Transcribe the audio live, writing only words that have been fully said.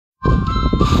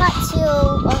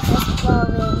go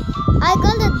exploring. I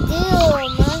got a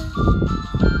doom.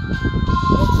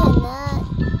 We cannot.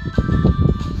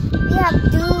 We have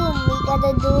doom. We got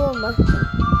a doom.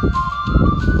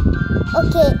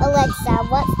 Okay, Alexa,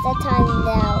 what's the time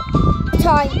now? The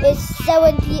time is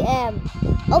 7 p.m.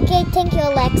 Okay, thank you,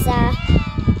 Alexa.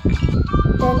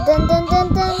 Dun dun dun dun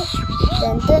dun.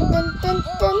 Dun dun dun dun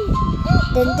dun.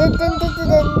 Dun dun dun dun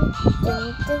dun dun.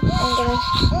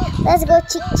 Let's go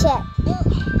chit chat.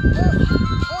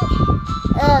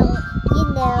 You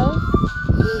know,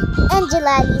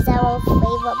 Angela is our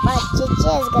favorite, but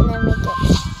Chicha is gonna make it.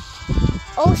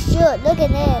 Oh shoot, look at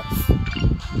this.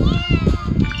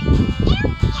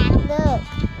 Look,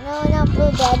 no, not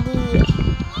Blue Daddy.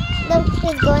 Look,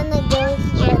 he's gonna go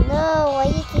here. No, why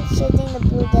you keep shooting the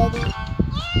Blue Daddy?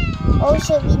 Oh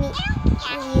shoot, we need,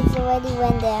 he's already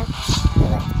went there. So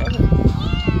let's go here.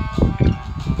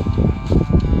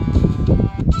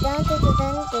 Dun, dun, dun,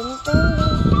 dun, dun, dun.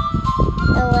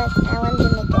 Oh what, I want to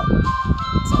make it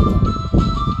something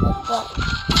like that.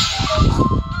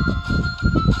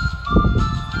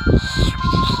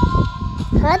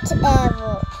 Hot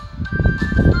arrow.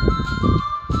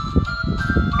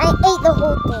 I ate the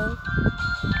whole thing.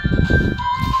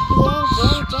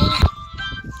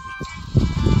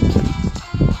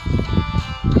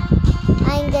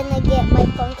 I'm gonna get my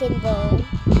pumpkin bowl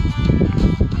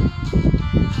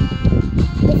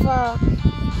before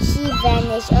she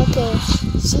vanished. Okay,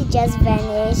 she just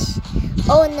vanished.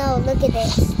 Oh no, look at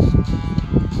this.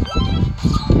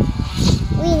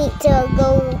 We need to go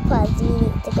pause. We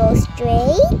need to go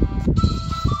straight.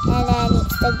 And then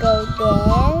needs to go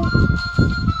there.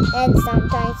 And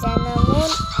sometimes on the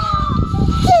moon.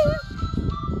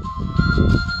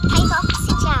 Hey Fox,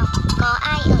 xin chào. Có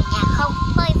ai ở nhà không?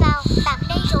 Mời vào, tạm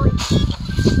đây rồi.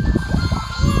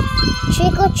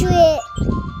 Trick or treat.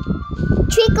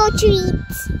 Trick or treat.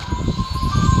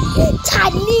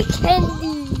 Tiny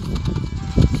candy.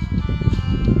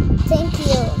 Thank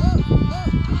you.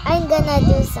 I'm gonna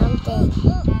do something.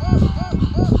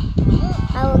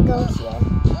 I will go here.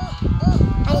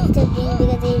 I need to be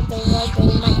because if they work, they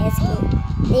might escape.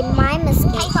 They might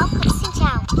escape. Hey Fox, xin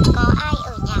chào. Có ai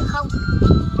ở nhà không?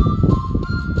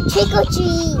 Trick or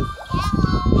treat.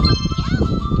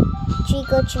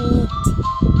 Trick or treat.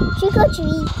 Trick or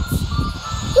treat.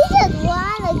 He just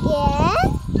won again?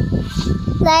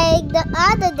 Like the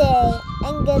other day.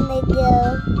 I'm gonna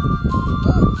go.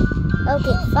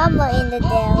 Okay, farmer in the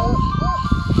dell.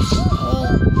 Hey,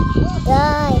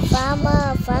 guy,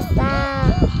 farmer, faster.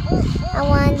 I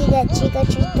want to get trick or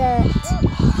treated.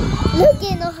 Look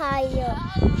in Ohio.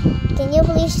 Can you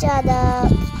please shut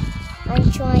up?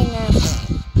 I'm trying now.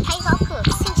 Hey gõ cửa,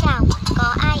 xin chào.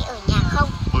 Có ai ở nhà không?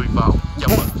 Mời vào, chào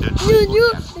mừng đến với ngôi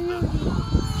nhà.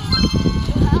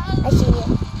 I see you.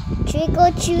 Trick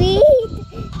or treat.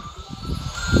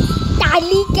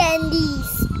 Tiny candies.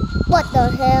 What the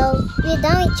hell? We're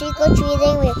done with trick or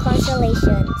treating with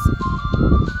consolations.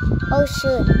 Oh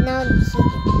shoot, now he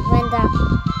went up.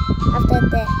 After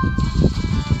that.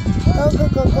 Go, go,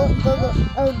 go, go, go, go.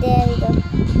 Oh, there we go.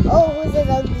 Oh, who's that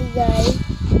ugly guy?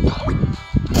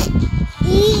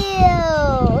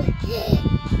 Ew!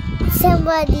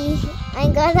 Somebody,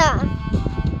 I'm gonna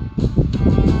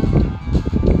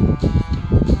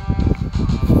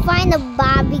find a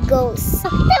Barbie ghost.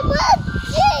 Come on!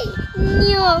 Yay!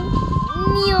 Nyong!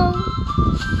 Nyong!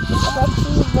 I got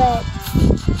 3 birds.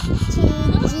 3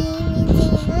 genies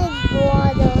in a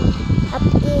bottle. Up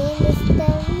in the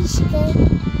starry sky.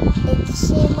 It's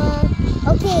shimmer.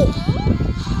 Okay.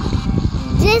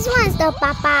 This one's the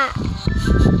papa.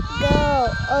 Go.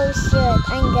 Oh shit.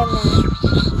 I'm gonna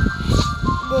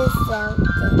do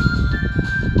something.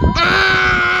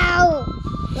 Ow!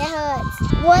 That hurts.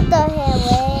 What the hell,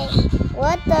 wait?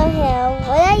 What the hell?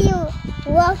 What are you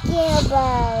walking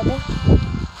about?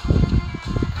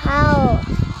 How?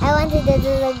 I wanted to do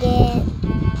it again.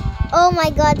 Oh my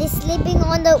god, he's sleeping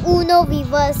on the Uno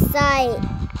reverse side.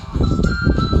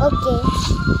 Okay.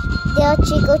 They'll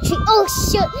trick or treat. Oh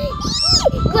shit!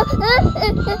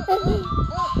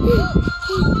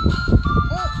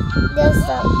 They'll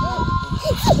stop.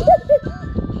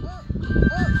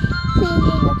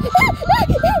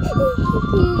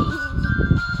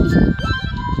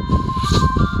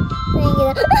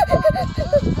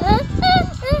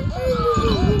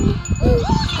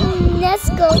 Let's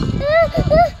go.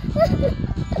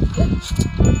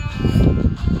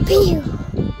 Pew.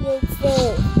 You're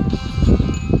safe.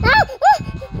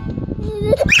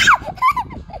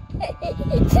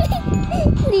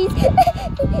 Please. No.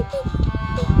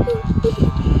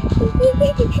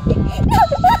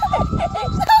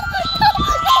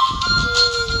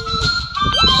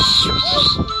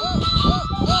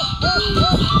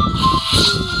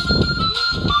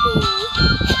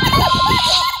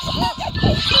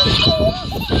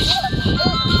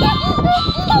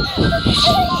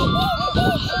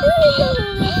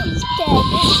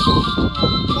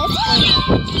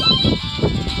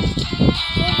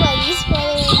 Nobody's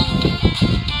following me.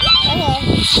 Okay.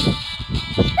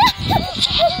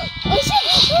 Oh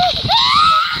shit!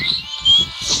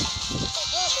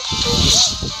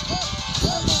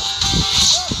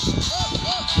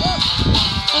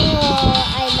 Oh,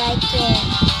 I like it.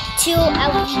 2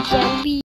 LV Jambi.